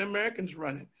 African Americans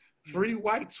running, 3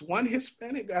 whites, 1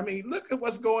 Hispanic. I mean, look at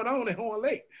what's going on in Horn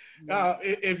Lake.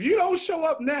 If you don't show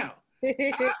up now,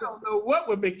 I don't know what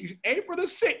would make you. April the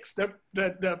 6th,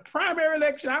 the primary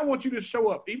election, I want you to show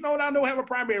up. Even though I don't have a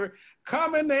primary,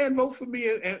 come in there and vote for me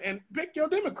and pick your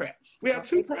Democrat. We have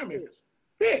 2 primaries.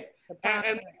 Pick.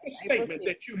 And make a statement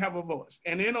that you have a voice.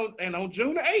 And then on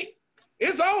June the 8th,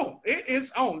 it's on. It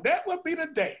is on. That would be the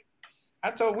day. I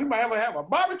told we might have a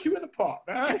barbecue in the park.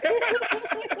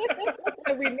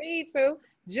 We need to.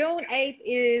 June 8th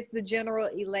is the general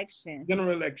election.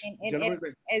 And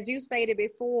as you stated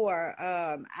before,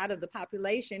 out of the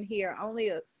population here, only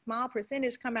a small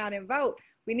percentage come out and vote.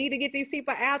 We need to get these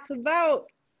people out to vote.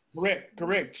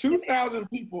 Correct. 2,000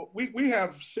 people. We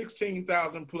have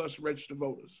 16,000 plus registered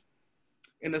voters.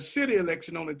 In the city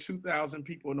election, only 2,000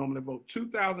 people normally vote.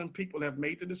 2,000 people have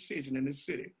made the decision in this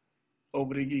city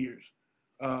over the years.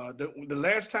 The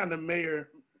last time the mayor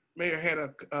had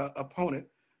a opponent,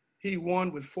 he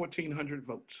won with 1,400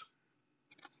 votes.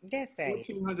 That's it.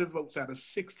 1,400 votes out of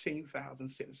 16,000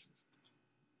 citizens.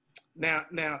 Now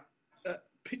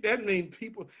that means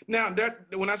people. Now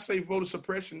when I say voter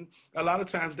suppression, a lot of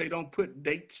times they don't put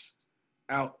dates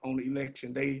out on the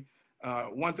election.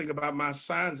 One thing about my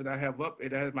signs that I have up,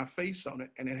 it has my face on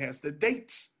it, and it has the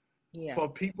dates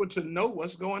for people to know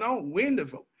what's going on, when to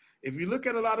vote. If you look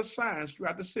at a lot of signs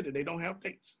throughout the city, they don't have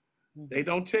dates. They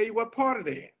don't tell you what party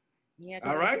they're in. Yeah,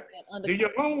 all right? Do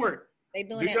your homework.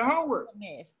 Do your homework.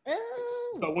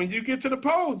 So when you get to the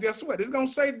polls, guess what? It's going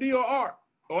to say D or R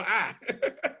or I.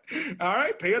 All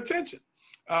right? Pay attention.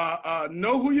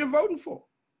 Know who you're voting for.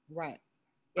 Right.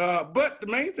 But the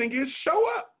main thing is show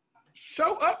up.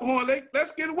 Show up, Horn Lake.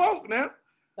 Let's get woke now.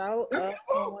 Show up,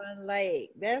 Horn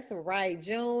Lake. That's right.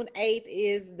 June 8th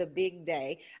is the big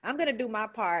day. I'm going to do my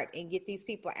part and get these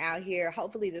people out here.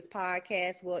 Hopefully this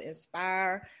podcast will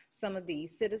inspire some of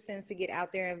these citizens to get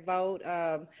out there and vote.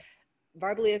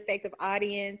 Verbally Effective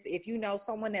audience, if you know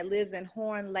someone that lives in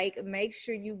Horn Lake, make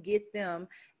sure you get them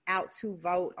out to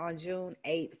vote on June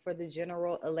 8th for the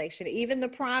general election, even the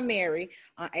primary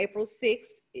on April 6th,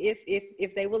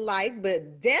 if they would like,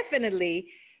 but definitely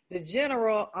the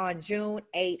general on June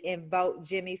 8th, and vote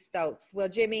Jimmy Stokes. Well,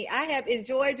 Jimmy, I have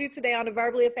enjoyed you today on the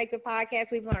Verbally Effective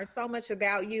podcast. We've learned so much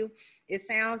about you. It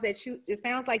sounds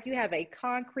like you have a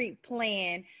concrete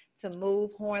plan to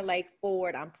move Horn Lake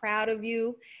forward. I'm proud of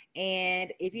you.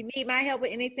 And if you need my help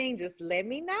with anything, just let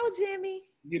me know, Jimmy.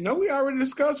 You know, we already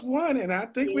discussed one, and I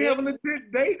think we have a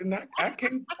legit date, and I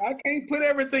can't put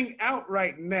everything out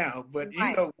right now, but you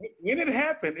know, when it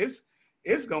happens,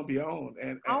 it's gonna be on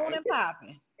and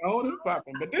popping. On and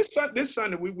popping. But this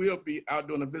Sunday we will be out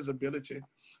doing a visibility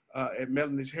at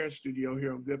Melanie's hair studio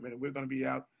here on Goodman, and we're gonna be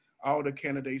out, all the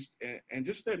candidates, and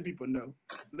just letting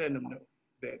them know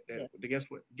that guess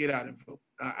what? Get out and vote.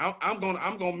 I'm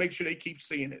gonna make sure they keep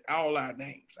seeing it. All our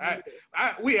names.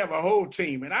 We have a whole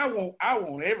team, and I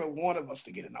want every one of us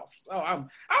to get in office. Oh,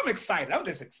 I'm excited. I'm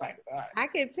just excited. All right. I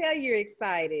can tell you're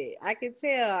excited. I can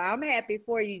tell. I'm happy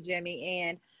for you, Jimmy,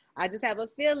 and I just have a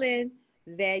feeling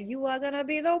that you are gonna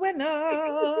be the winner.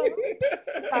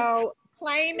 So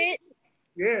claim it.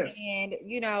 Yes. And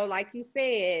like you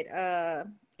said,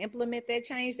 implement that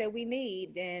change that we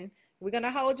need, and we're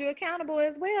gonna hold you accountable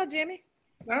as well, Jimmy.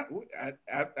 That's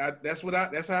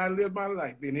how I live my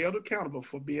life, being held accountable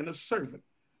for being a servant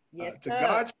to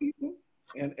God's people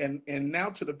and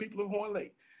now to the people of Horn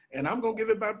Lake. And I'm gonna give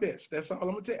it my best. That's all I'm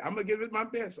gonna tell you. I'm gonna give it my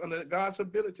best under God's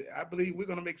ability. I believe we're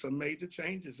gonna make some major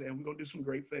changes, and we're gonna do some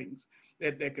great things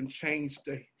that can change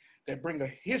that bring a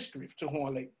history to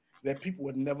Horn Lake that people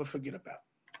would never forget about.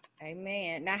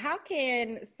 Amen. Now, how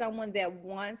can someone that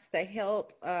wants to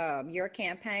help your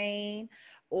campaign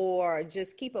or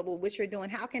just keep up with what you're doing,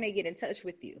 how can they get in touch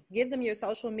with you? Give them your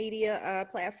social media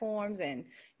platforms and,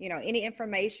 any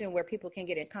information where people can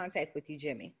get in contact with you,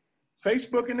 Jimmy.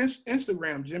 Facebook and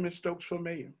Instagram, Jimmy Stokes for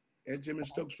Mayor, at Jimmy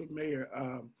Stokes for Mayor.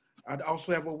 I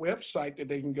also have a website that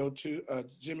they can go to,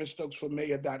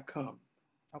 jimmystokesformayor.com.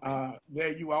 Okay.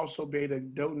 There you also be able to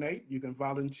donate. You can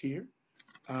volunteer.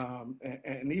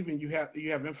 And even you have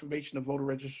information of voter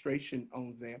registration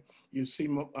on there. You see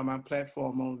my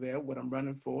platform on there, what I'm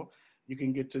running for. You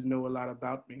can get to know a lot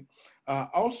about me.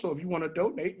 Also, if you want to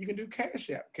donate, you can do Cash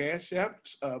App. Cash App,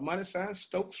 #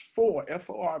 Stokes 4,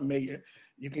 F-O-R, Mayor.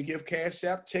 You can give Cash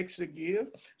App, text to give,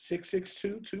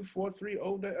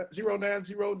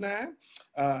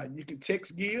 662-243-0909. You can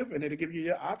text give, and it'll give you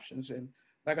your options. And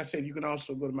like I said, you can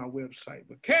also go to my website.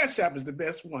 But Cash App is the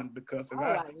best one because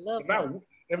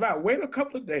if I wait a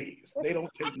couple of days, they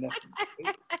don't take nothing.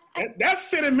 That's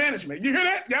city management. You hear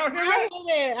that? Y'all hear that? I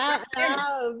hear that.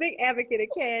 I'm a big advocate of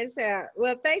Cash App.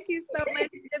 Well, thank you so much,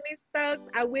 Jimmy Stokes.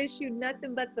 I wish you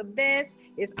nothing but the best.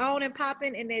 It's on and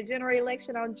popping in that general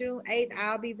election on June 8th.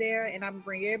 I'll be there, and I'm going to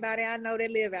bring everybody I know that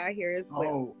live out here as well.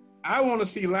 Oh, I want to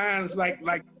see lines like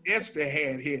Espy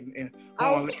had here.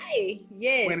 Okay,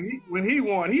 yes. When he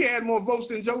won, he had more votes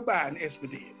than Joe Biden, Espy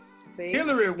did. See?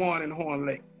 Hillary won in Horn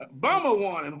Lake. Obama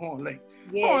won in Horn Lake.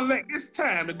 Yes. Horn Lake, it's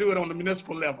time to do it on the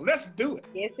municipal level. Let's do it.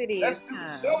 Yes, it is.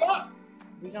 Show up.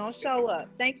 We're going to show up.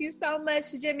 Thank you so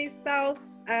much, Jimmy Stokes.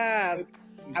 I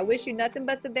wish you nothing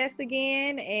but the best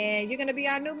again, and you're going to be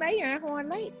our new mayor in Horn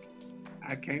Lake.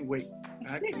 I can't wait.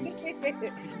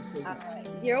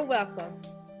 You're welcome.